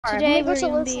Today we're to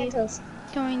going to Los be Santos.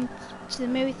 going to the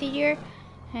movie theater,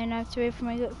 and I have to wait for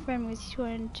my good friend because he's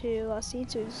going to Los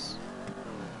Santos.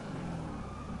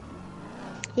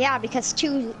 Yeah, because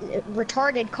two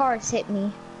retarded cars hit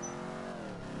me.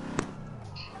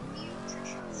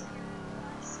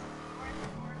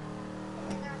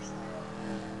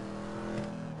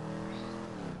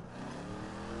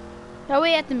 I'll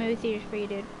wait at the movie theater for you,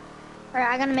 dude. Alright,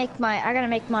 I gotta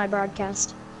make my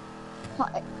broadcast.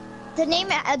 The name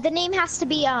has to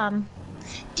be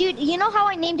dude, you know how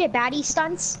I named it Baddie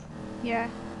Stunts? Yeah.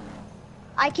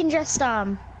 I can just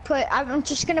I'm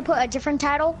just gonna put a different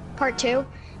title, part 2.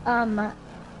 I'm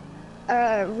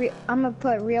gonna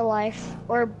put real life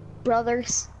or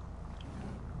brothers.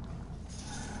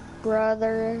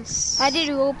 I did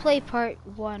roleplay part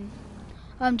 1.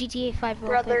 GTA 5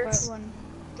 roleplay part 1.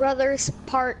 Brothers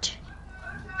part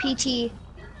PT.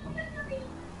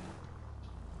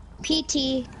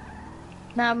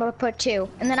 Now I'm gonna put 2,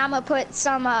 and then I'm gonna put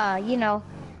some you know,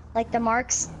 like the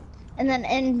marks, and then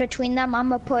in between them I'm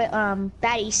gonna put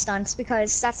Baddie Stunts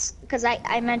because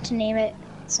I meant to name it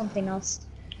something else,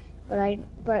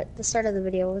 but the start of the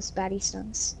video was Baddie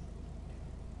Stunts.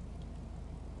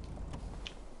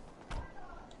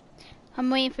 I'm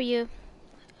waiting for you.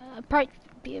 Part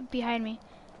behind me.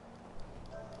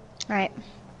 All right.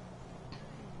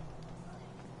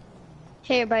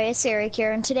 Hey everybody, it's Eric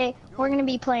here, and today we're gonna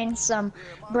be playing some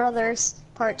Brothers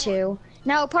Part 2.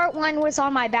 Now, Part 1 was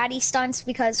on my Baddie Stunts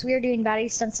because we were doing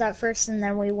Baddie Stunts at first, and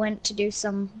then we went to do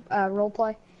some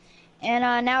roleplay.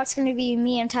 And now it's gonna be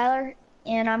me and Tyler,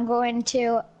 and I'm going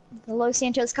to the Los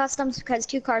Santos Customs because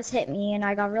 2 cars hit me, and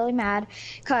I got really mad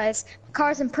because the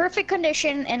car's in perfect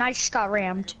condition, and I just got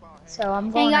rammed. So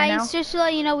I'm going Hey there guys, now. just to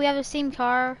let you know, we have the same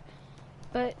car,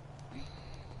 but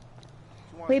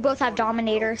We both have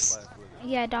Dominators.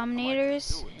 yeah,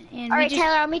 Dominators, and Alright,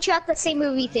 Tyler, I'll meet you at the same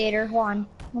movie theater. Hold on.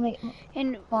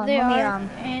 and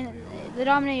the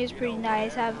Dominator is pretty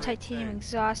nice. Have titanium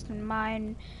exhaust and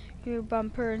mine, your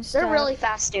bumper and stuff. They're really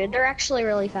fast, dude. They're actually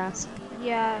really fast.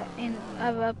 Yeah, and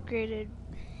I've upgraded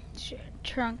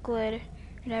trunk lid,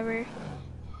 whatever,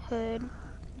 hood.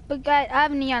 But guys, I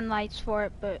have neon lights for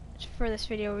it. But for this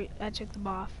video, I took them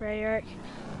off, right, Eric?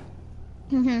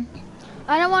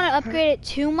 I don't want to upgrade it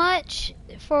too much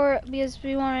because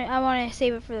I want to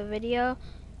save it for the video.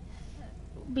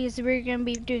 Because we're gonna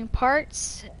be doing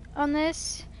parts on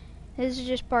this. This is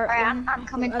just part 1. I'm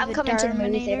coming to the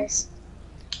movie theaters.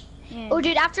 And Oh,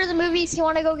 dude! After the movies, you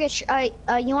want to go get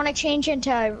you want to change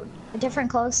into different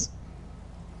clothes?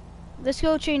 let's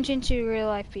go change into real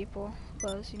life people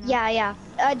clothes. You know? Yeah.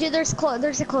 Dude, there's a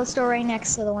clothes store right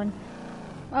next to the one.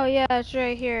 Oh yeah, it's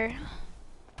right here.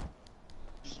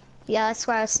 Yeah, that's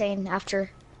what I was saying after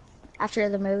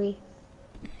the movie.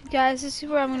 Guys, this is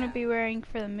what I'm gonna be wearing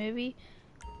for the movie.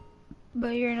 But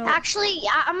you're gonna Actually,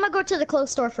 yeah, I'm gonna go to the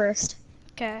clothes store first.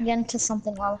 okay. Get into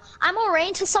something normal. I'm already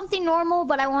into something normal,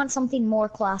 but I want something more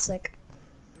classic.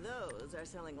 Those are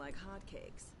selling like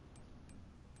hotcakes.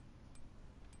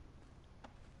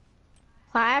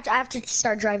 I have to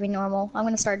start driving normal. I'm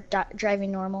gonna start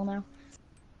driving normal now.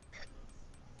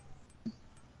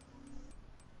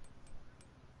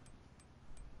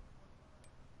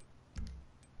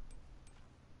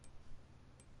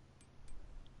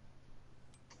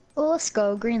 Well, let's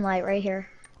go. Green light right here.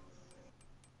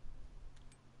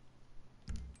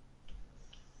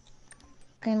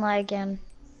 Green light again.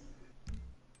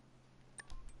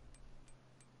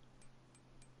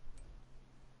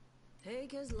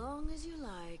 Take as long as you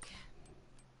like.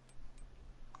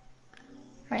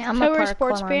 Right, I'm Should I gonna wear park.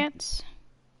 sports Hold on. pants?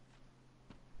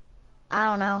 I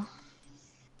don't know.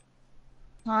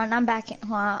 Hold on, I'm back.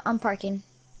 Hold on, I'm parking.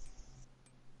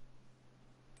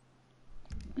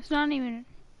 It's not even.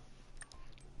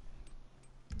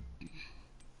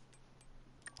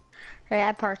 Right,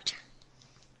 I parked.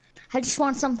 I just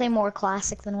want something more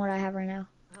classic than what I have right now.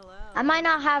 Hello. I might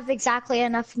not have exactly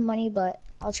enough money, but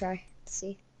I'll try to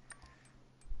see.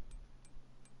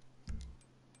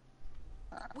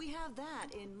 We have that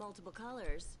in multiple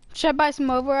colors. Should I buy some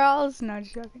overalls? No,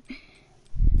 just joking.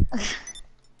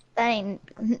 That ain't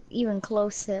even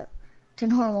close to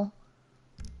normal.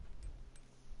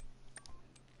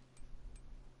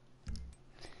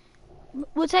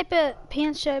 What type of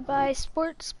pants should I buy?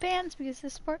 Sports pants? Because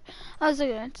this sport. I was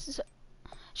looking at.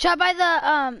 Should I buy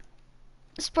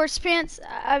the sports pants?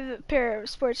 I have a pair of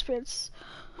sports pants.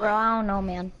 Bro, I don't know,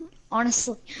 man.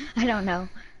 Honestly, I don't know.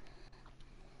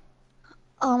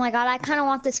 Oh my god, I kind of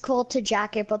want this Colta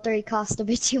jacket, but they cost a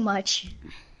bit too much.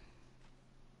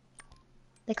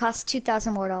 They cost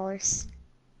 $2,000 more.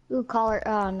 Ooh, collar.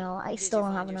 Oh no, I still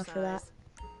don't have enough for that.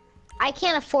 I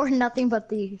can't afford nothing but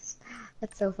these.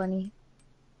 That's so funny.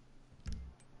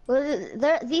 Well,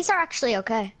 these are actually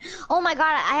okay. Oh my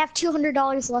god, I have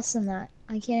 $200 less than that.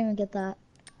 I can't even get that.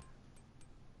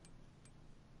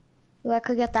 Ooh, I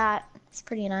could get that. It's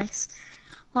pretty nice.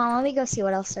 Well, let me go see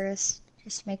what else there is,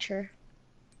 just to make sure.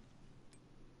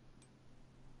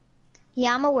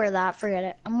 Yeah, I'm gonna wear that. Forget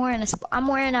it. I'm wearing a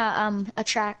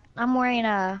track. I'm wearing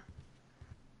a.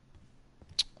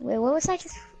 Wait, what was I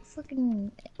just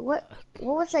fucking? What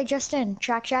was I just in?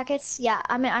 Track jackets? Yeah,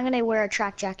 I'm gonna wear a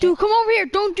track jacket. Dude, come over here.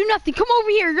 Don't do nothing. Come over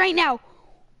here right now.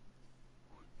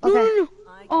 Okay. No.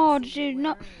 I can Oh, see you dude,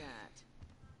 no. wearing that.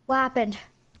 What happened?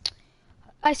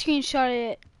 I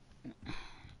screenshotted it.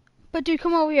 But dude,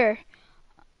 come over here.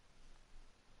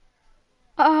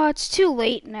 Oh, it's too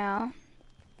late now.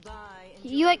 Bye.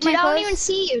 You like Dude, my I don't clothes? even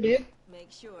see you, dude.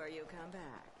 Make sure you come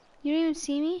back. You don't even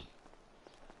see me?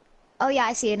 Oh yeah,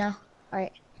 I see you now. All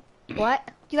right. What?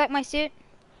 You like my suit?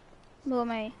 Well,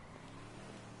 my.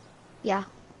 Yeah.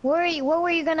 What were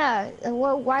you gonna?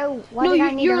 Why No, did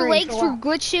I need to your hurry legs for were what?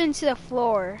 glitching into the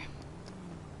floor.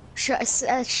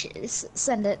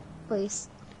 Send it, please.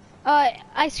 I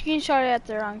screenshotted it at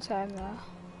the wrong time though.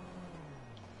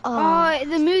 Oh. Oh,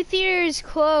 the movie theater is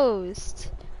closed.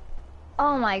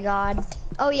 Oh my god.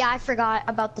 Oh yeah, I forgot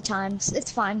about the times.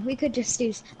 It's fine. We could just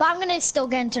do. But I'm gonna still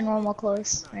get into normal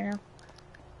clothes right now.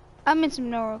 I'm in some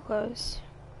normal clothes.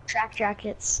 Track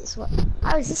jackets is what.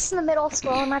 I was just in the middle of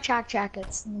scrolling my track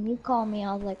jackets, and then you called me.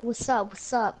 I was like, "What's up?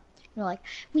 What's up?" You're like,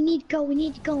 "We need to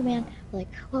go, man." I'm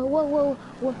like, whoa,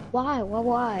 why,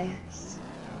 why?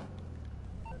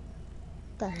 What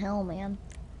the hell, man?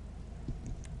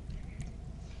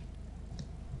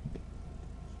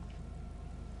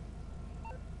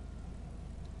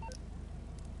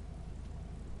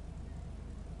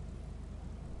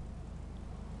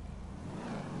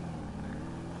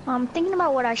 I'm thinking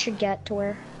about what I should get to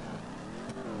wear.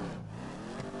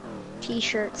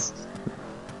 T-shirts.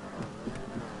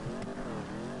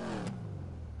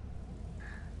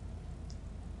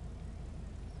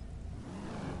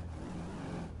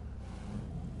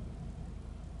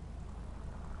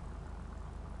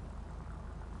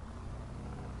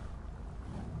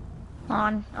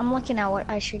 I'm looking at what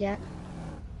I should get.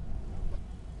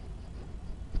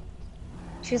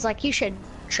 She's like, you should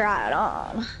try it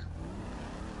on.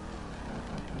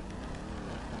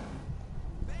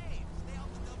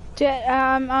 Dude,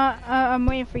 I'm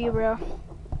waiting for you, bro.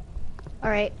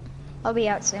 Alright, I'll be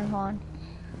out soon, hold on.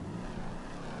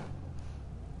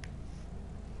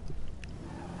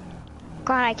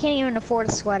 God, I can't even afford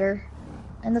a sweater.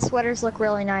 And the sweaters look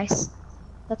really nice.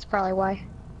 That's probably why.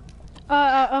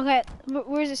 Okay.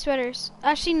 Where's the sweaters?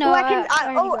 Actually, no.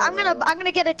 Oh, I'm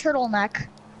gonna get a turtleneck.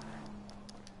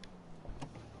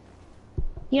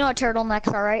 You know what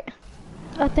turtlenecks are, right?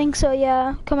 I think so.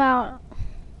 Yeah. Come out.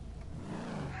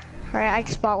 Alright, I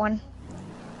just bought one.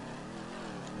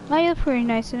 Oh, you look pretty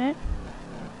nice in it.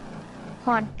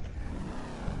 Hold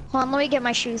on, let me get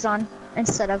my shoes on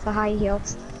instead of the high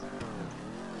heels.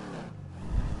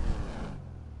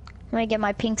 Let me get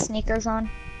my pink sneakers on.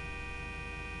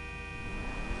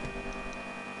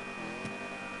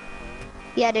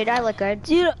 Yeah, dude, I look good.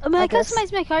 Dude, when I guess.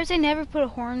 customize my cars, I never put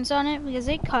horns on it because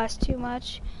they cost too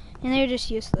much, and they're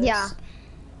just useless. Yeah.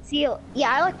 See,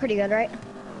 yeah, I look pretty good, right?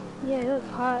 Yeah, you look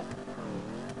hot.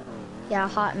 Yeah,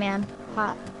 hot, man.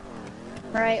 Hot.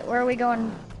 Alright, where are we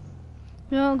going?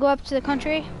 You wanna go up to the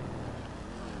country?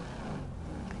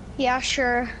 Yeah,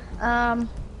 sure.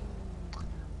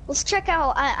 Let's check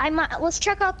out, let's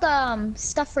check out the,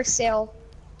 stuff for sale.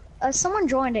 Someone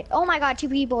joined it. Oh my god, 2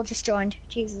 people just joined.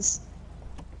 Jesus.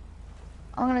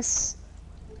 I'm gonna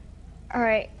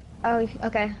Alright. Oh,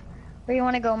 okay. Where you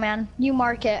wanna go, man? You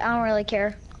mark it. I don't really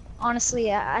care.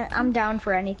 Honestly, I'm down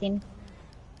for anything.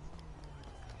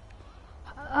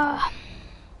 I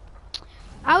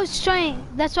was trying.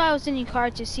 That's why I was in your car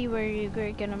to see where you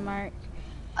were gonna mark.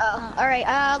 Oh, alright,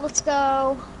 let's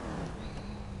go.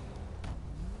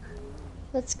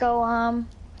 Let's go,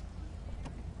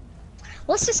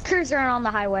 let's just cruise around on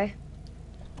the highway.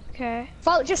 Okay.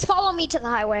 Just follow me to the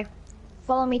highway.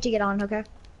 Follow me to get on, okay?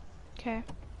 Okay.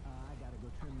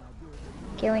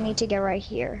 Okay, we need to get right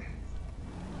here.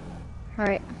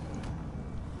 Alright.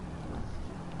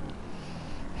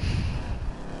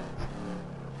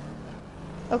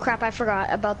 Oh crap, I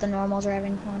forgot about the normal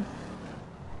driving one.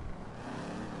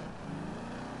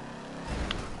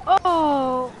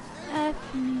 Oh,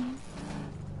 F me.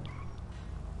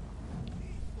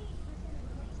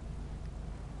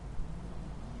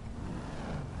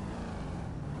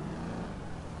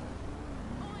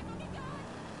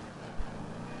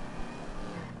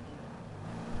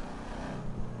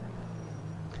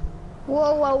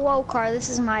 Whoa, whoa, whoa, car. This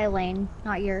is my lane,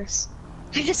 not yours.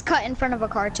 I just cut in front of a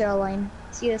car to a lane.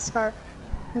 See this car?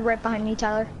 Right behind me,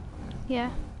 Tyler. Yeah.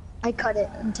 I cut it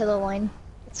into the lane.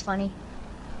 It's funny.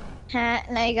 Ha,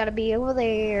 now you gotta be over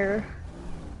there.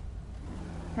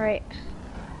 Right.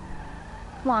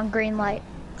 Come on, green light.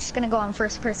 Just gonna go on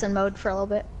first person mode for a little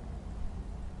bit.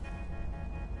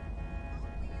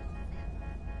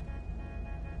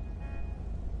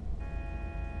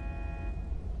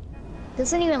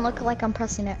 Doesn't even look like I'm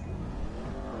pressing it.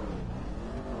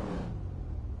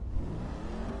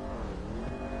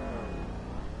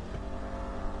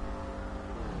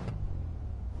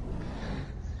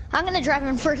 I'm gonna drive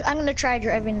in first. I'm gonna try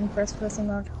driving in first person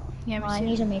mode. Yeah, me I too.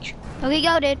 need to make sure. Okay,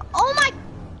 go, dude. Oh my!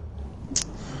 That's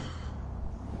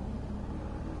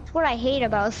what I hate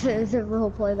about the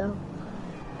roleplay, though.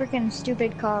 Freaking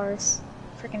stupid cars,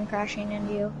 freaking crashing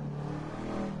into you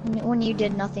when you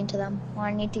did nothing to them. Well,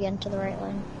 I need to get into the right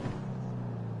lane.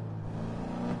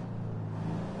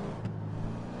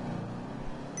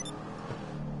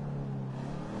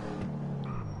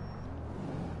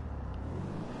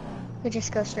 Could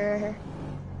just go straight right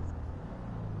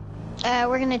here.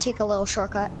 We're gonna take a little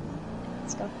shortcut.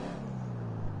 Let's go.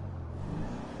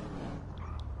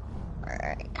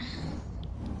 Alright.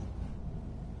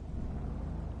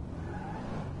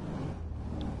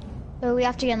 So we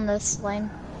have to get in this lane.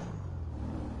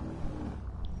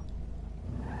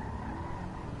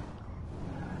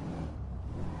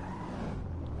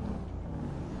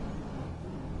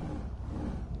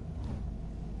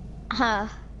 Huh.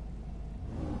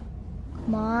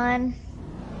 Come on.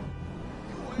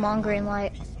 Come on, green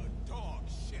light.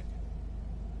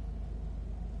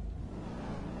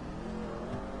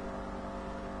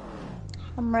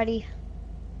 I'm ready.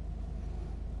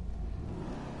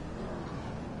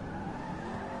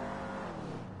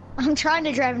 I'm trying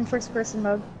to drive in first person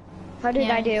mode. How did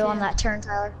Yeah, I me do on too. that turn,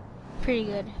 Tyler? Pretty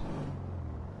good.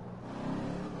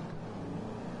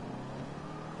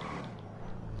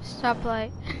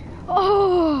 Stoplight.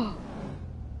 Oh!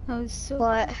 That was so.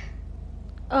 What?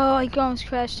 Oh, I almost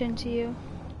crashed into you.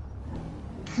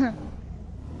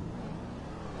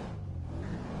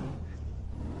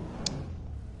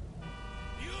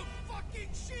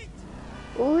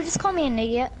 Who just called me an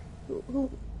idiot?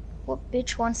 What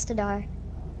bitch wants to die?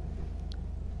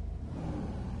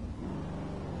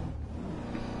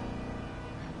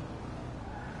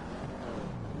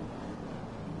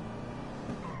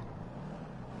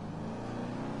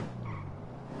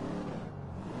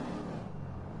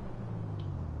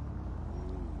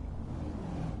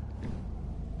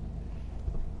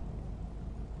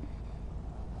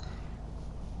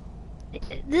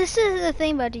 This is the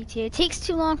thing about GTA. It takes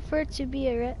too long for it to be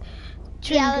a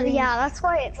turn Yeah, green. yeah. That's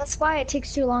why it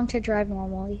takes too long to drive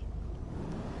normally.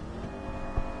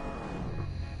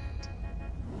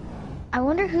 I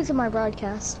wonder who's in my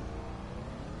broadcast.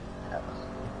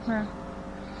 Huh.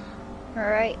 All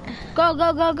right. Go,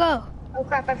 go, go, go. Oh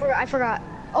crap! I forgot.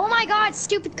 Oh my God!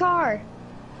 Stupid car.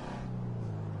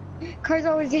 Cars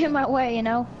always get in my way, you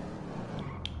know.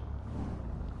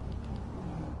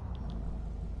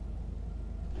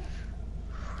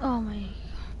 Oh my.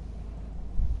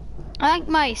 I like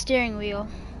my steering wheel.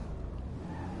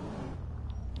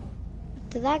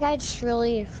 Did that guy just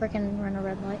really freaking run a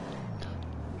red light?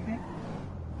 Right.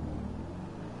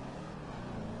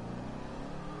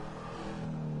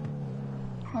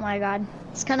 Oh my God.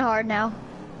 It's kind of hard now.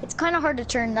 It's kind of hard to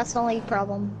turn. That's the only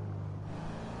problem.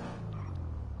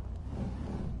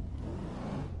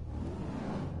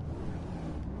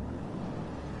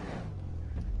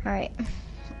 All right.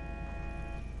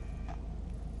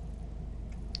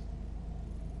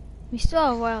 We still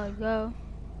have a while to go.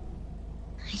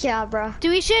 Yeah, bruh. Do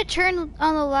we should turn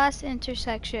on the last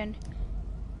intersection?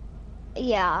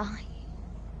 Yeah.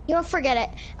 You know, forget it.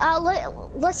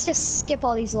 Let's just skip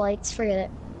all these lights. Forget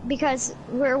it, because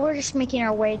we're just making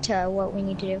our way to what we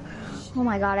need to do. Oh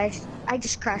my God, I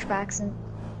just crashed by accident.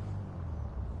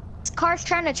 This car's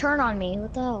trying to turn on me.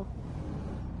 What the hell?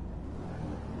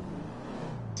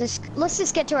 Let's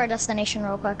just get to our destination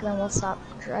real quick, then we'll stop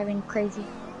driving crazy.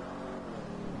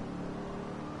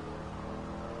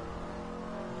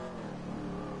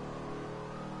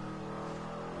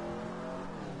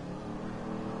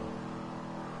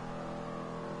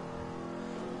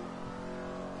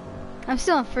 I'm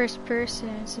still in first person.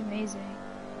 It's amazing.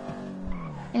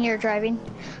 And you're driving.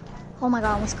 Oh my God,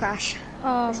 I almost crashed.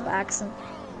 Just by Oh, accident.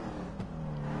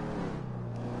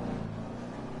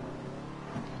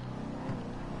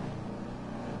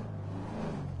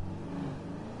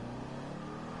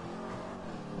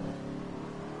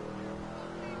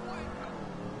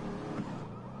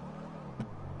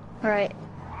 All right.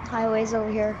 Highway's over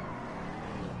here.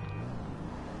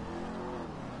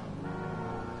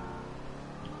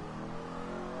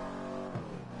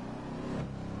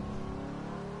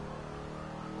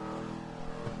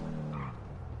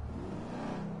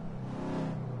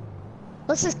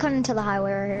 Let's just cut into the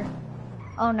highway right here.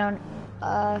 Oh no,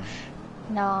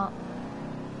 no.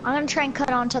 I'm gonna try and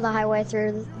cut onto the highway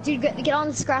through. Dude, get on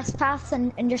this grass path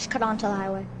and just cut onto the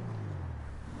highway.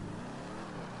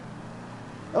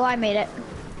 Oh, I made it.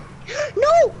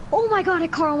 No! Oh my god, a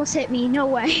car almost hit me. No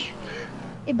way.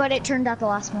 But it turned out the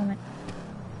last moment.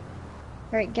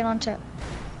 Alright, get onto.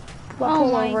 Well, Oh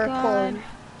pull my over, god. pull over.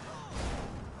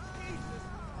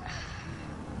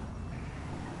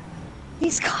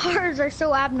 These cars are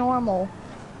so abnormal.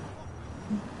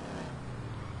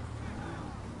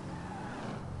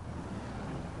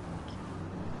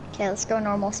 Okay, let's go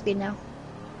normal speed now.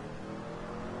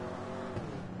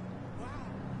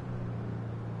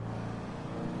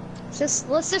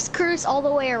 Let's just cruise all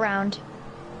the way around.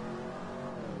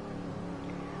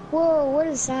 Whoa, what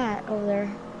is that over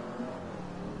there?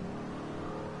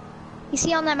 You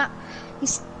see on that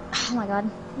oh my god.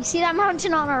 You see that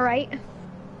mountain on our right?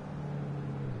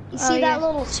 You see yeah. that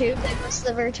little tube that goes to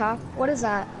the very top? What is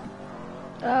that?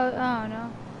 Oh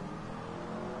no.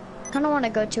 I kinda wanna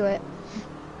go to it.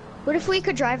 What if we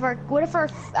could drive what if our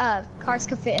cars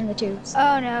could fit in the tubes?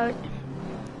 Oh no.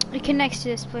 It connects to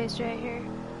this place right here.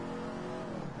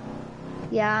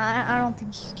 Yeah, I don't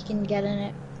think you can get in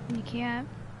it. You can't.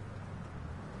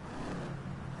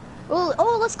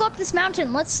 Oh, let's go up this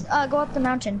mountain. Let's go up the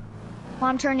mountain while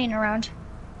I'm turning around.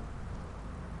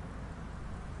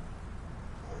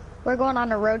 We're going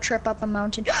on a road trip up a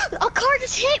mountain. A car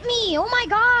just hit me! Oh my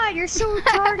god, you're so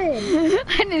retarded!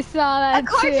 I just saw that A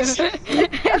car too.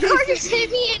 just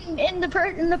hit me and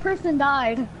the person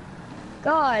died.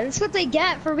 God, that's what they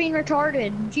get for being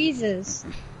retarded. Jesus.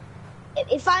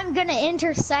 If I'm gonna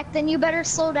intersect, then you better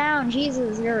slow down.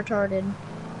 Jesus, you're retarded.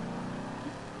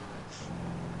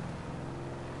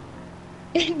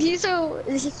 Do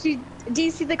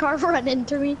you see the car run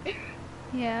into me?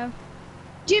 Yeah.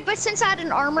 Dude, but since I had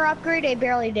an armor upgrade, I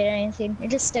barely did anything. It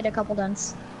just did a couple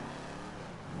dents.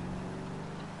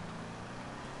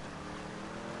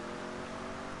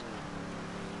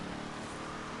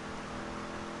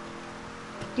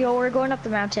 Yo, we're going up the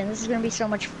mountain. This is gonna be so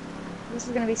much. This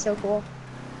is gonna be so cool.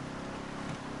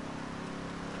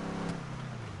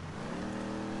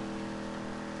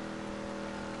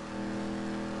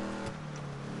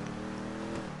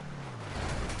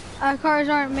 Our cars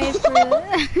aren't made for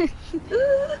this.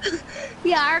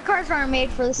 Yeah, our cars aren't made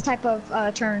for this type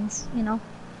of turns, you know.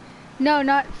 No,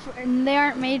 they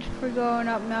aren't made for going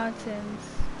up mountains.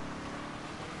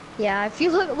 Yeah, if you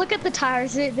look at the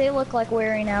tires, they look like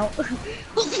wearing out.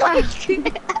 Oh my god.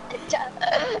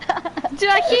 Dude,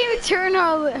 I can't even turn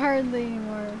hardly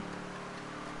anymore.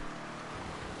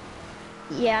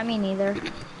 Yeah, me neither.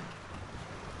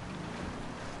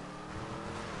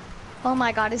 Oh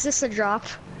my god, is this a drop?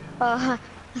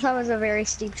 That was a very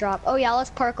steep drop. Oh yeah, let's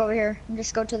park over here and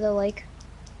just go to the lake.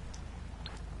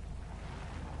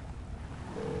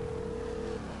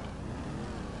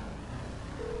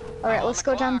 Alright, let's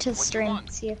go down to the stream.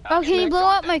 See if Oh, can you blow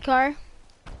up my car?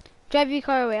 Drive your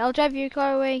car away. I'll drive your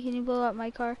car away. Can you blow up my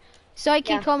car? So I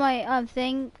can Yeah. call my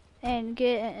thing and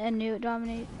get a new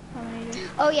dominator.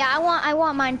 Oh yeah, I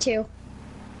want mine too.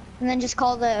 And then just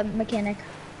call the mechanic.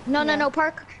 No, Yeah. no,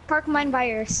 park mine by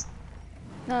yours.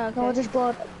 Oh, No, we'll okay. just blow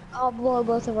it. I'll blow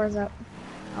both of ours up.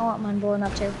 I want mine blowing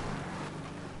up too.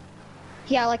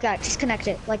 Yeah, like that. Just connect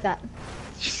it like that.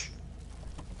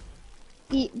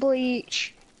 Eat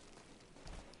bleach.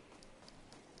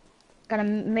 Gonna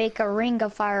make a ring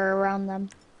of fire around them.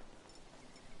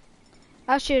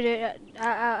 I'll shoot it.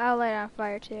 I'll light it on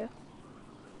fire too.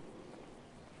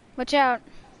 Watch out.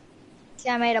 See,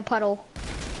 I made a puddle.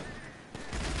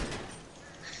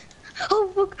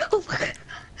 Oh, look, oh, look.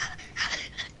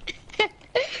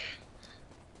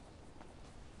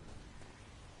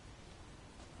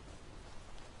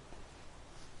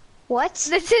 What?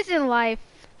 This isn't life,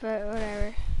 but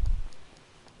whatever.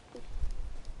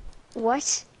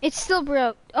 What? It's still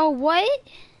broke. Oh, what?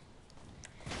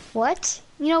 What?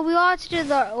 You know, we all have to do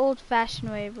the old-fashioned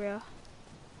way, bro.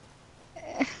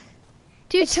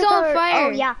 Dude, it's still on fire. Oh,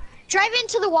 yeah. Drive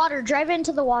into the water. Drive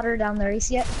into the water down there. You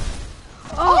see it?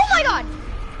 Oh, Oh my god!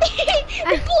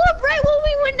 It blew up right when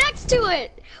we went next to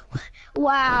it!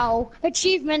 Wow.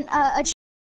 Achievement,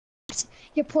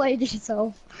 you played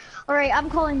yourself. Alright, I'm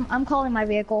calling my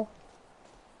vehicle.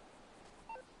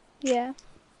 yeah.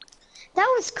 That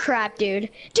was crap, dude.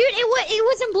 Dude, it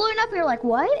wasn't blowing up. You're like,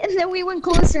 what? And then we went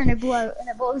closer and it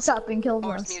blows up and killed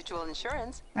Force us. Mutual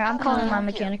Insurance. Alright, I'm How calling can I my help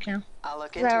you? mechanic now. I'll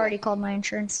look 'Cause into I already it. called my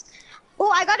insurance. Oh,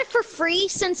 I got it for free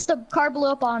since the car blew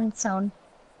up on its own.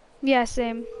 Yeah,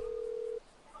 same.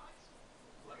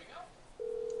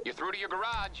 You're through to your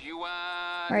garage. You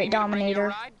Alright,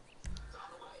 Dominator.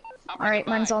 Alright,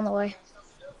 mine's on. on the way.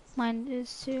 Mine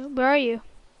is too. Where are you?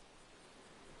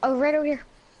 Oh, right over here.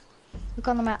 Look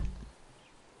on the map.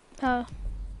 Oh,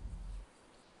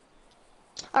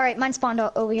 Alright, mine spawned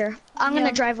out over here. I'm Yeah.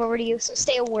 gonna drive over to you, so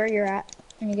stay where you're at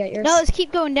when you get yours. no, let's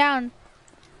keep going down.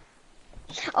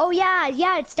 Oh yeah,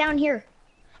 it's down here.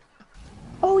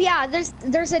 Oh yeah,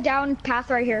 there's a down path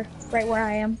right here, right where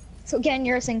I am. So get in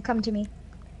yours and come to me.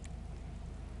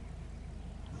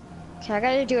 Okay, I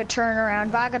gotta do a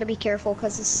turnaround, but I gotta be careful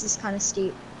because this is kind of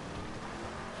steep.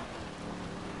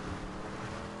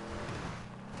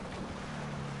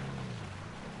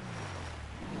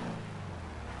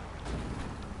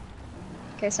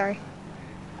 Okay, sorry.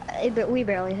 But we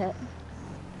barely hit.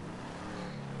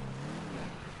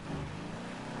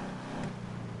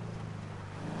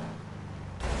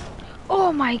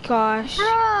 Oh my gosh.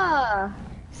 Bruh!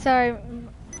 Sorry.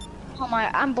 Oh my,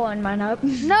 I'm blowing mine up.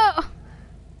 No.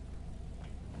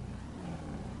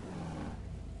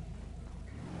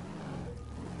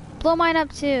 Blow mine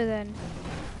up too, then.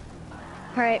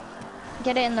 Alright,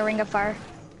 get it in the ring of fire.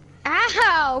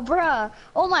 Ow, bruh!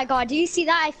 Oh my god, do you see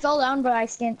that? I fell down, but I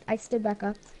stood back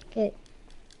up. Okay.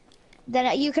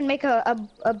 Then you can make a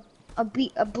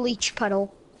bleach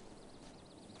puddle.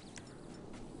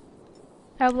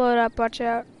 I'll blow it up. Watch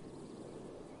out.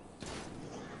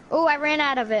 Oh, I ran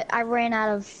out of it. I ran out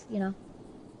of, you know.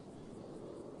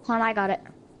 Hold on, I got it.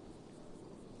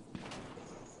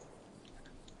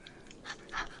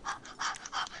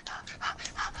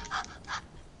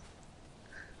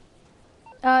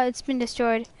 It's been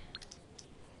destroyed.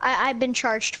 I've been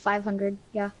charged 500.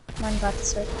 Yeah, mine got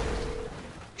destroyed.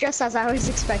 Just as I was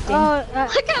expecting. Oh,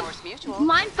 Look at Force Mutual.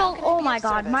 mine fell. How can I Oh be my of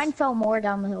god, service? mine fell more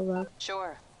down the hill though.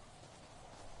 Sure.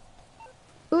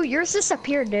 Ooh, yours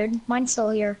disappeared, dude. Mine's still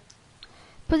here.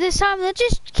 but this time, let's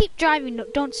just keep driving.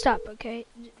 Don't stop, okay?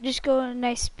 Just go at a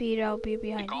nice speed. I'll be You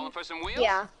behind you. calling for some wheels?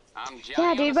 Yeah. I'm Johnny Yeah,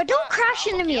 on dude, the but don't spot. crash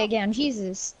I'll into hook me you up. again,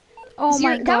 Jesus. Oh It's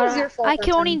my your- god. that was your fault I that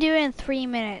can only time. do it in 3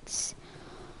 minutes.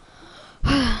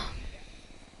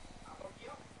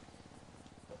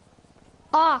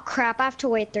 Oh crap, I have to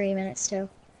wait 3 minutes too.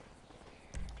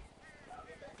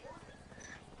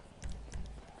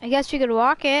 I guess we could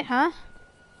walk it, huh?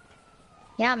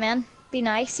 Yeah, man. Be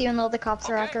nice, even though the cops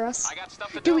are Okay, after us. I got stuff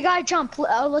to Dude, do. we gotta jump.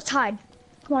 Let's hide.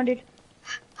 Come on, dude.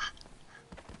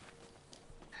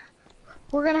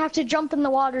 We're gonna have to jump in the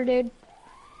water, dude.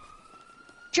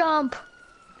 Jump.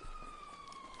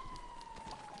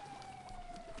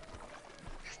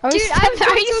 Are Dude,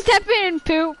 are you stepping in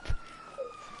poop?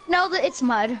 No, it's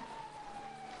mud.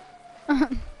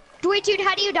 Wait, dude,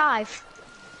 how do you dive?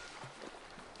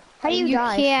 How do you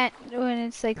dive? can't when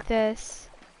it's like this.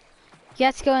 You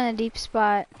have to go in a deep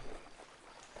spot.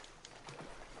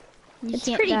 You It's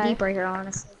can't pretty dive. deep right here,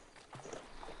 honestly.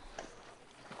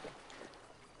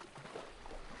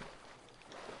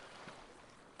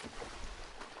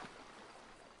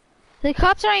 The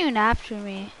cops aren't even after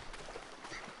me.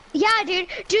 Yeah, dude.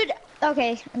 Dude,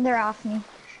 okay, they're off me.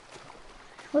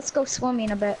 Let's go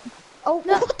swimming a bit. Oh,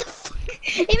 No. what the fuck?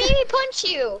 It made me punch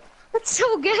you. That's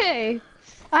so gay.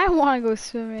 I want to go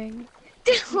swimming.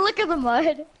 Dude, look at the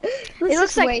mud. It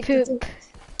looks like poop.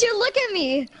 Dude, look at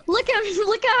me. Look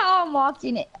at how I'm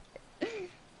walking it.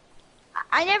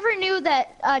 I never knew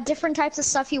that different types of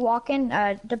stuff you walk in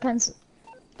depends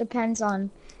on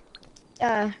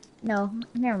no,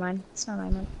 never mind. It's not what I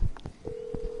meant.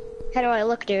 How do I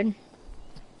look, dude?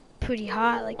 Pretty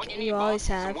hot, like What do you you need, always boss?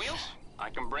 have. Some wheels? I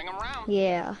can bring them round.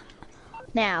 Yeah.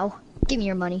 Now, give me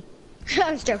your money.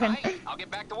 I was joking. Right, I'll get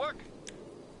back to work.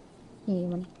 Give me your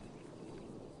money.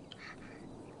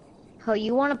 Oh,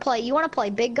 you wanna play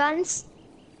big guns?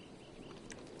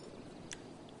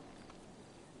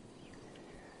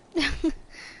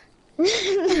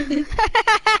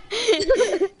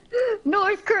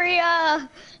 North Korea!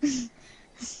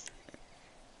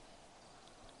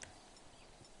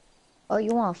 Oh,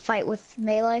 you wanna fight with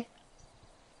melee?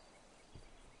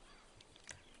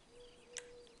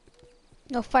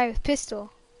 No, fight with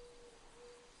pistol.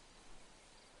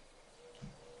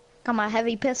 Got my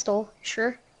heavy pistol,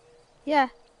 sure. Yeah.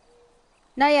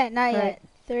 Not yet, not Right. yet.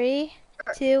 3,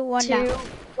 2, 1, now. 2,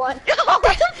 1.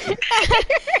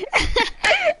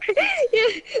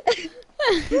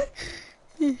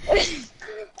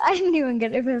 I didn't even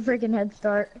get a freaking head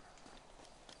start.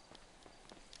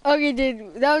 Okay,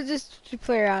 dude, that was just to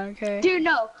play around, okay? Dude,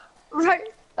 no. Right.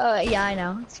 Yeah, I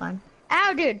know. It's fine.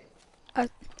 Ow, dude. Uh,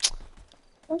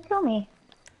 Don't kill me.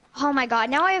 Oh my god,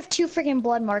 now I have 2 freaking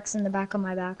blood marks in the back of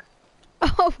my back.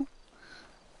 oh,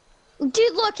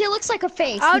 Dude, look, it looks like a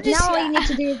face. I'll just. Now all you need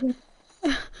to do is...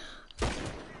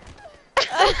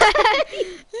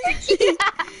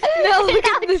 No, look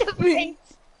at this the face.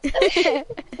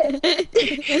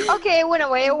 Okay, it went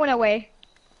away, it went away.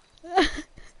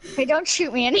 Hey, don't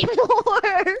shoot me anymore.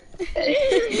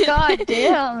 God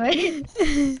damn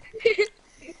it.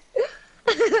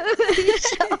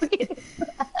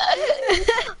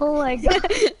 Oh my god.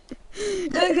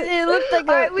 It looked like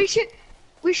Alright, we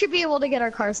should be able to get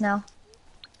our cars now.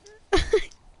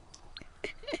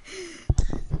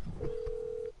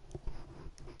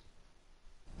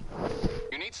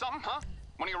 You need something, huh?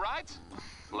 One of your rides?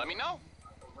 Let me know.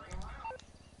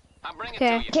 I'll bring it Okay.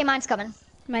 to you. Okay, mine's coming.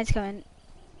 Mine's coming.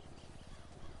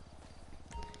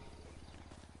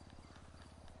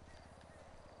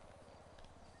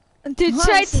 Dude, Wow,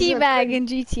 try this is a teabag pretty- in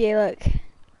GTA, look.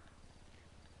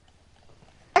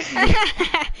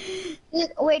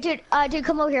 Wait, dude, dude,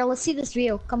 come over here. Let's see this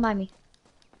view. Come by me.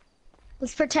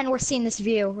 Let's pretend we're seeing this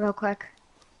view real quick.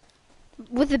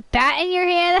 With a bat in your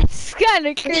hand? That's kind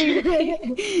of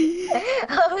creepy.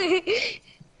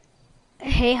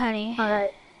 Hey, honey.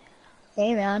 Alright.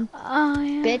 Hey, man. Oh,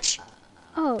 yeah. Bitch.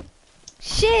 Oh,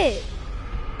 shit.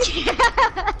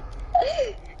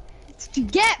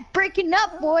 Get breaking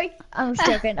up, boy. I'm just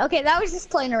joking. Okay, that was just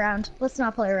playing around. Let's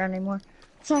not play around anymore.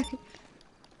 Sorry.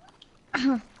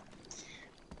 Alright,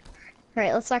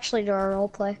 let's actually do our role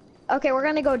play. Okay, we're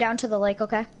gonna go down to the lake,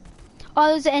 okay? Oh,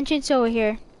 there's an entrance over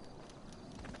here.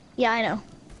 Yeah, I know.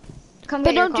 Come But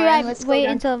get your don't car and drive. let's go Wait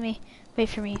down. until me. Wait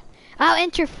for me. I'll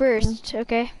enter first,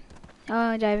 okay?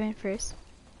 I'll dive in first.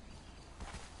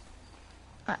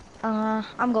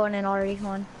 I'm going in already. Come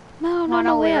on. No, Come no, on, no,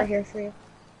 I'll wait wait right up. here for you.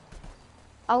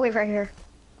 I'll wait right here.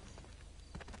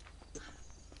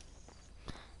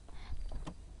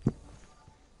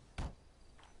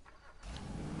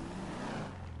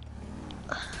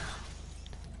 Oh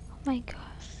my god.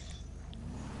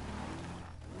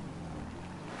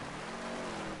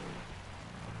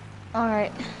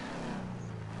 Alright.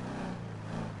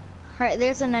 Alright,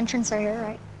 there's an entrance right here,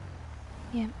 right?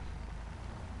 Yeah.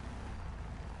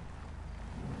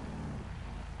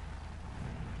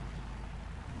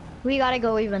 We gotta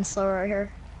go even slower right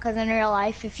here. Because in real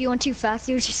life, if you went too fast,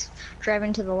 you would just drive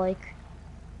into the lake.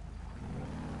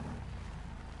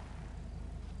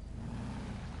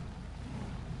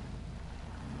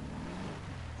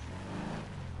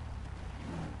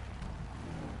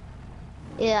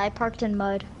 Yeah, I parked in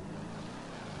mud.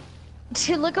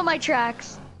 Dude, look at my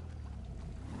tracks.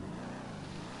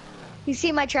 You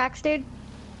see my tracks, dude?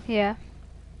 Yeah.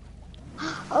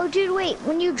 Oh, dude, wait.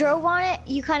 When you drove on it,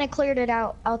 you kind of cleared it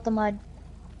out the mud.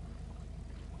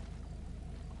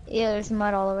 Yeah, there's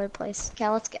mud all over the place. Okay,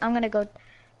 let's get, I'm gonna go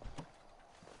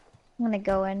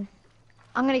in.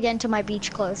 I'm gonna get into my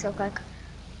beach clothes real quick.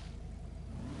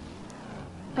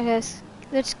 Okay,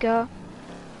 let's go.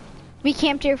 We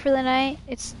camped here for the night.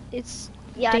 It's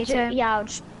Yeah, daytime. yeah,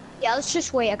 let's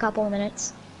just wait a couple of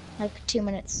minutes. Like 2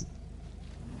 minutes.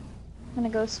 I'm gonna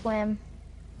go swim.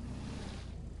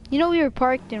 You know we were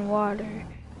parked in water.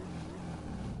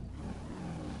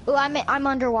 Oh, I'm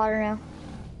underwater now.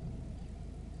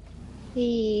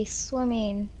 He's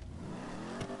swimming.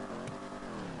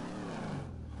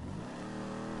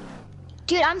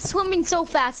 Dude, I'm swimming so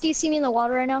fast. Do you see me in the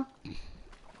water right now? Oh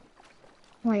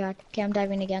my god. Okay, I'm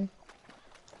diving again.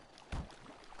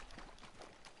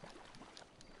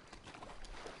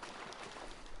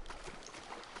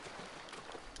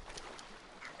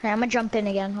 Okay, I'm gonna jump in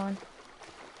again, hon.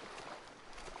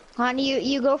 Hon,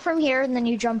 you go from here and then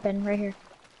you jump in right here.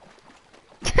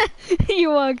 You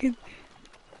walk.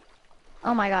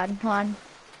 Oh my god, hold on.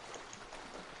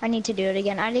 I need to do it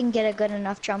again. I didn't get a good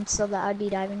enough jump so that I'd be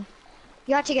diving.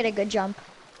 You have to get a good jump.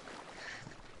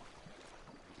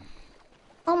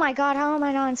 Oh my god, how am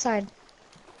I not inside?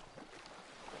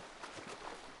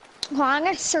 Hold on, I'm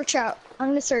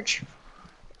gonna search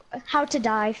how to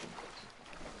dive.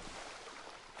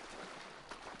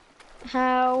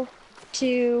 How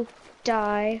to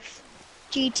dive.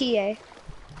 GTA.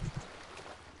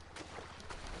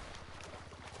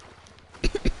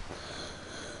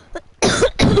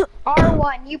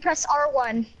 R1, you press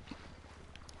R1.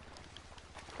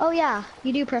 Oh yeah,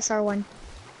 you do press R1.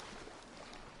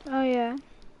 Oh yeah.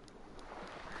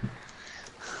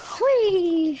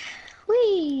 Whee!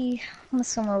 Whee! I'm gonna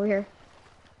swim over here.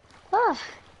 Ah,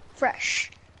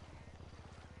 fresh.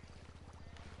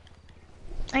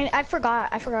 I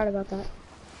forgot about that.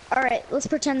 All right, let's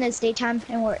pretend it's daytime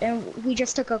and we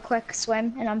just took a quick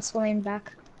swim and I'm swimming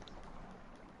back.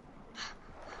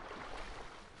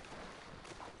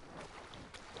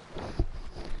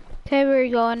 Okay, where are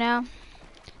you going now?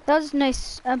 That was a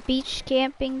nice beach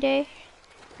camping day,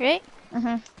 right?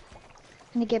 I'm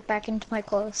gonna get back into my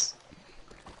clothes.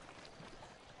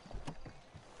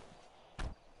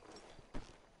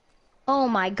 Oh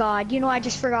my god, you know I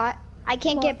just forgot. I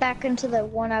can't What? get back into the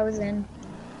one I was in.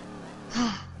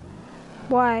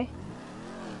 Why?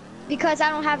 Because I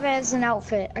don't have it as an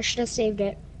outfit. I should have saved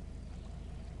it.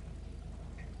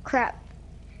 Crap.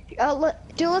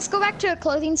 Let's go back to a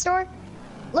clothing store.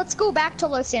 Let's go back to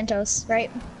Los Santos, right?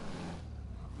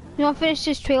 You want to finish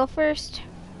this trail first?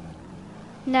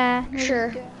 Nah. maybe Sure.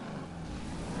 go-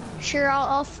 Sure,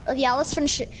 yeah, let's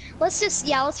finish it. Let's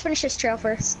finish this trail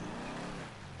first.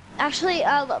 Actually,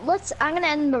 I'm gonna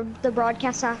end the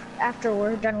broadcast after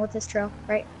we're done with this trail,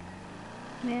 right?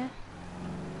 Yeah.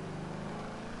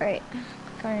 Alright,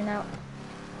 going out.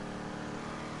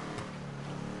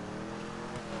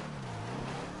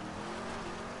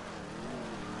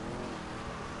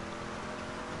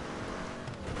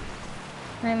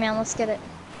 Alright, man, let's get it.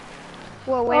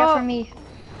 Whoa, wait up for me.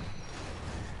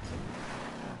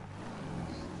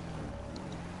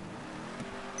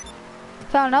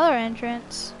 Found another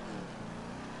entrance.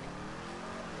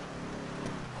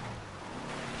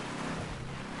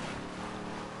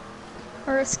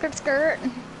 Or skirt.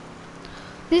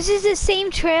 This is the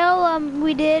same trail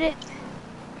we did.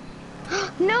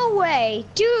 No way,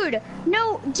 dude.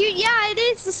 No, dude. Yeah, it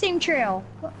is the same trail.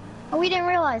 Oh, we didn't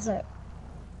realize it.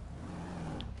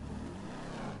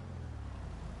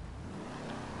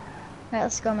 Alright,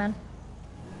 let's go, man.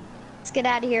 Let's get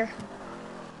out of here.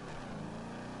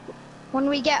 When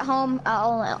we get home,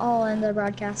 I'll end the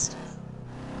broadcast.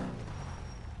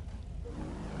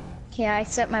 Okay, I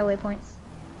set my waypoint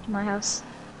to my house.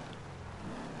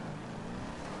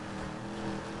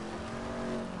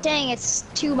 Dang, it's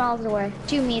 2 miles away.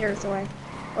 2 meters away.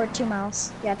 Or 2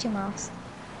 miles. Yeah, 2 miles.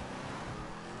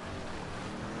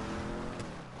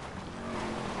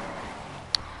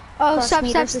 Oh, Plus stop,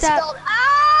 meters is stop, stop. spelled-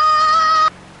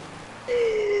 Ah!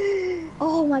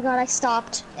 Oh my god, I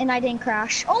stopped and I didn't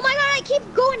crash. Oh my god, I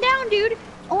keep going down, dude.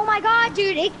 Oh my god,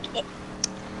 dude, it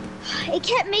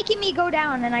kept making me go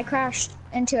down and I crashed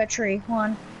into a tree.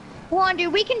 Hold on,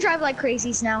 dude, we can drive like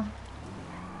crazies now.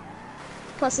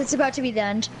 Plus, it's about to be the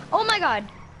end. Oh my god.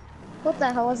 What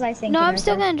the hell was I thinking? No, I'm right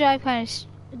still there? gonna drive kind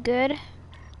of good.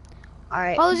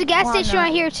 Alright. Oh, there's a gas Hold on, station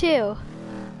right here too.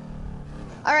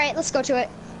 Alright, let's go to it.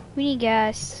 We need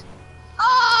gas.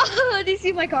 Oh, do you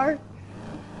see my car?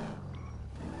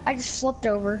 I just flipped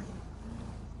over.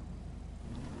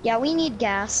 Yeah, we need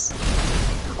gas.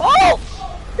 Oh!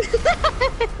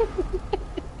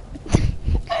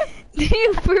 Did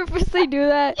you purposely do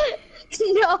that?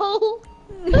 No.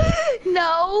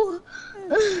 No.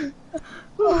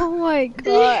 Oh my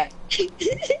god.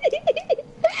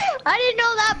 I didn't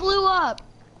know that blew up.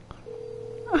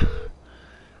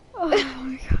 Oh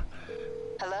my god.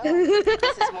 Hello?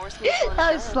 This is Morse Mutual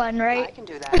That was Insurance. fun, I right? can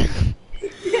do that.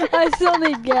 I still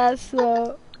need gas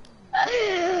though.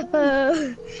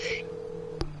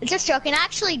 Just joking. I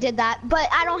actually did that, but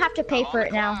I don't have to pay for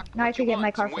it now. Now I can get my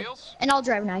car Some for wheels? and I'll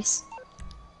drive nice.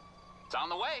 It's on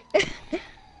the way.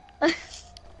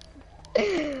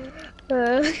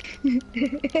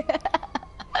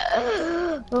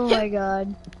 Oh my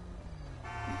god.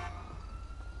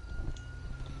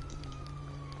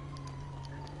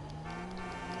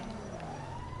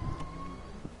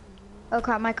 Oh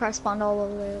crap, my car spawned all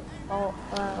over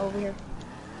over here.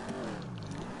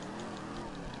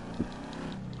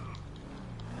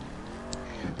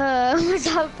 Was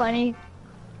that funny?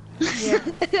 Yeah.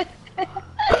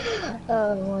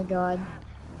 Oh my god.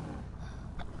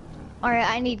 Alright,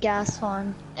 I need gas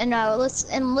on. And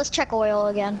let's check oil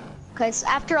again. Cause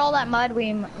after all that mud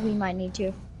we might need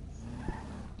to.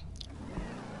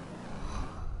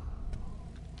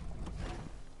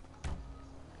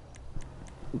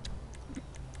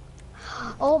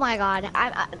 Oh my god.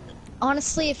 I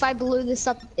honestly, if I blew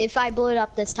it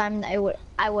up this time, I would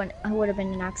have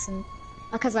been an accident.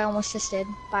 Because I almost just did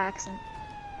by accident.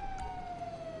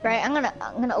 Right, I'm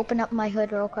gonna open up my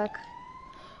hood real quick.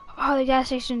 Oh, the gas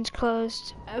station's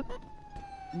closed.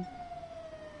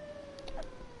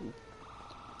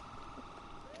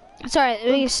 Sorry,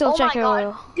 we can still Oh check my our god.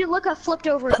 oil. Dude, look, a flipped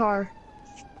over car.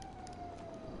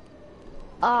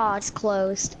 Oh, it's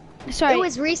closed. Sorry. It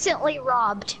was recently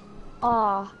robbed.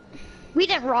 Oh. We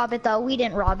didn't rob it though,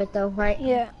 right?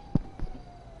 Yeah.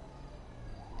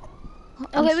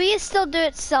 Okay, we can still do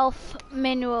it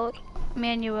manual.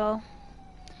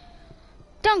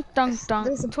 Dunk, dunk,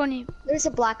 There's a- dunk. 20. There's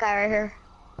a black guy right here.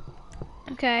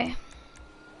 Okay.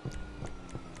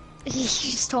 He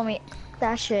just told me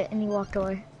that shit and he walked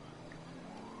away.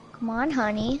 Come on,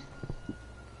 honey.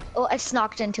 Oh, I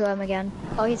snocked into him again.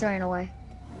 Oh, he's running away.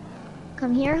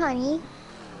 Come here, honey.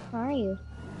 Where are you?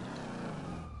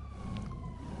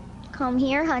 Come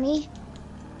here, honey.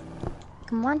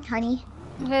 Come on, honey.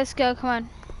 Okay, let's go. Come on.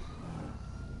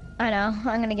 I know.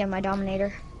 I'm gonna get my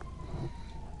Dominator.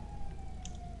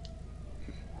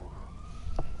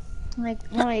 Like,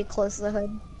 let me close the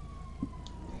hood.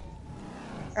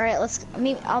 All right,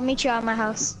 I'll meet you at my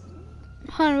house.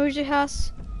 Hon, where's your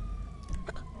house?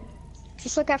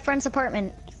 Just look at friend's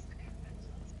apartment.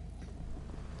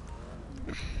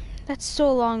 That's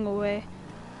so long away.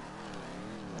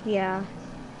 Yeah.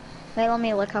 Wait, let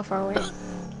me look how far away.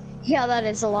 Yeah, that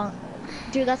is a long.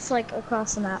 Dude, that's like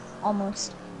across the map,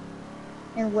 almost.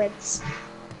 In widths.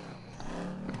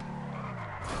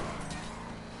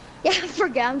 Yeah, I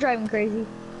forget, I'm driving crazy.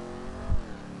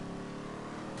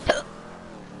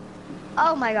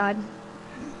 Oh my god.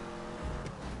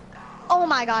 Oh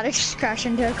my god, I just crashed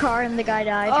into a car and the guy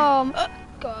died.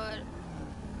 God.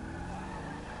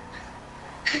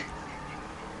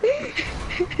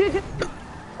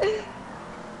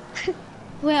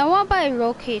 Wait, I want to buy a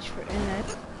roll cage for in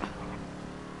this.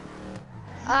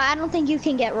 I don't think you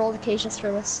can get roller cages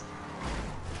for this.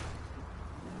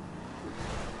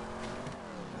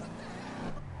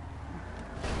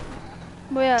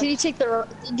 Wait, Did you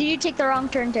take the wrong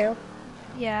turn too?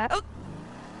 yeah.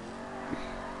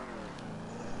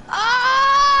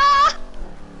 Ah!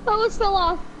 I almost fell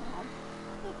off.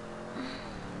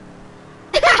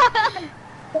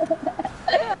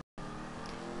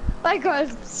 My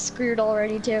car's screwed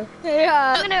already too.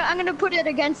 Yeah. I'm gonna put it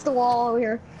against the wall over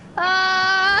here.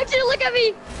 Dude, look at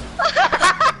me!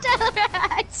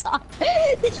 I saw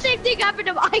the same thing happened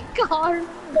to my car.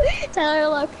 Tyler,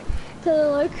 look.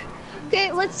 Tyler, look.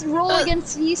 Okay, let's roll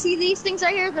against. You see these things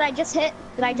right here that I just hit?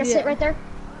 That I just hit right there?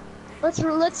 Let's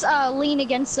lean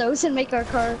against those and make our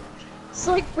car. It's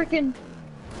like freaking.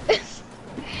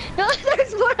 No,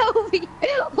 there's more Obi.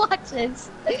 Watch this.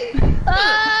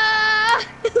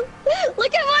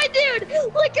 Look at mine, dude.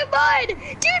 Look at mine,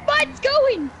 dude. Mine's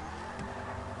going.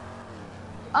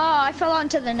 Oh, I fell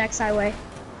onto the next highway.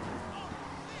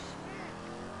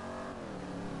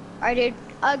 Alright, dude.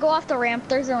 Go off the ramp.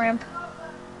 There's a ramp.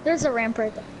 There's a ramp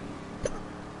right there.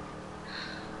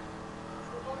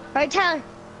 Alright, Tyler.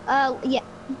 Yeah.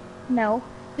 No.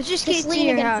 Let's just get to lean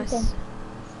your against the house. thing.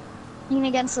 Lean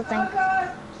against the thing.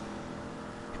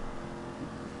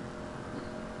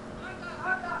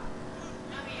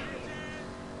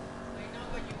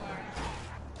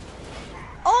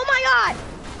 Oh my god!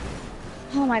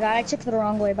 Oh my god, I took the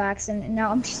wrong way back and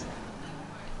now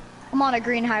I'm on a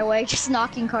green highway just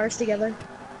knocking cars together.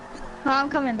 Oh, I'm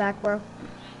coming back, bro.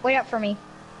 Wait up for me.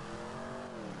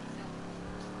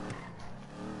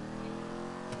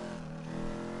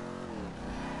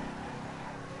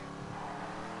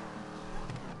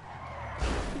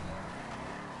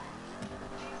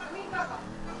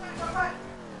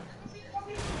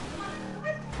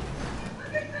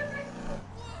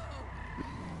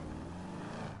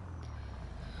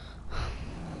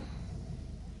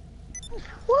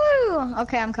 Woo!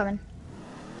 Okay, I'm coming.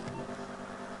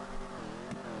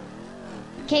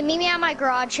 Okay, meet me at my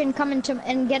garage and come into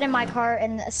and get in my car,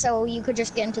 and so you could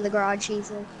just get into the garage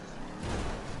easily.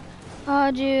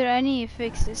 Oh, dude, I need to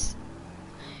fix this.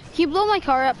 Can you blow my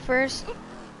car up first?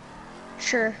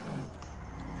 Sure.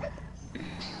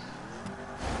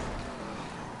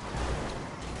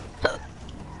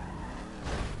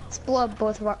 Let's blow up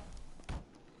both of our.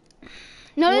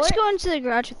 No, let's What? go into the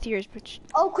garage with yours, bitch.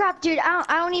 Oh crap, dude! I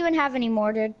don't even have any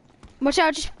more, dude. Watch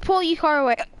out, just pull your car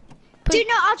away. Dude,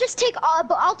 no, I'll just take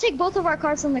I'll take both of our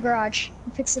cars from the garage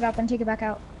and fix it up and take it back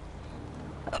out.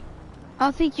 I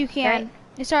don't think you can. Right.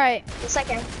 It's alright. Yes, I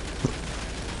can.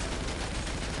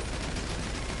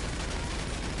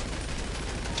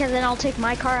 Okay, then I'll take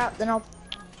my car out. Then I'll.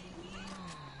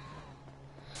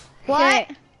 What?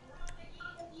 Okay.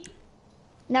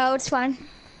 No, it's fine.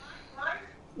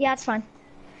 Yeah, it's fine.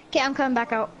 Okay, I'm coming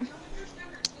back out.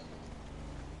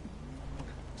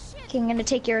 Okay, I'm gonna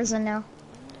take yours in now.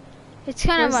 It's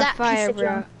kind Where's of on that piece fire, of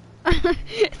bro.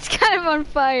 It's kind of on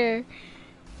fire.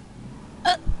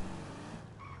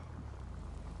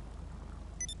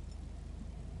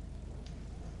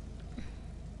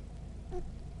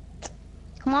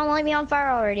 Come on, light me on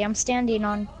fire already. I'm standing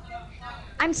on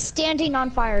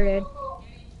fire, dude.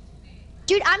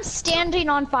 Dude, I'm standing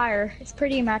on fire. It's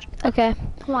pretty much. Okay.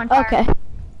 Come on, fire. Okay. Come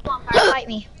on, fire, light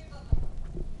me.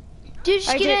 Dude, just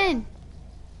Alright, get dude. in.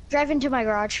 Drive into my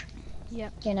garage.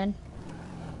 Yep. Get in.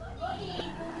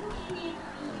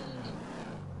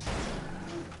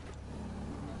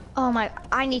 Oh my,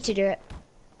 I need to do it.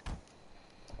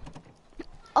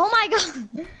 Oh my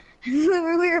god! we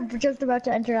were just about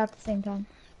to enter at the same time.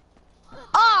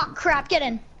 Oh crap, get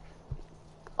in.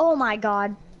 Oh my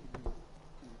god.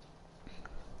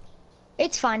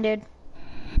 It's fine, dude.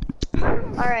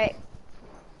 Alright.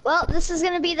 Well, this is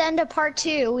gonna be the end of part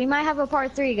 2. We might have a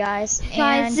part 3, guys.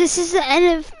 Guys, And this is the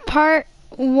end of part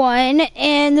 1,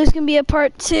 and there's gonna be a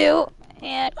part 2.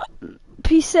 And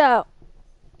peace out.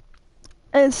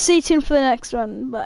 And stay tuned for the next one. Bye.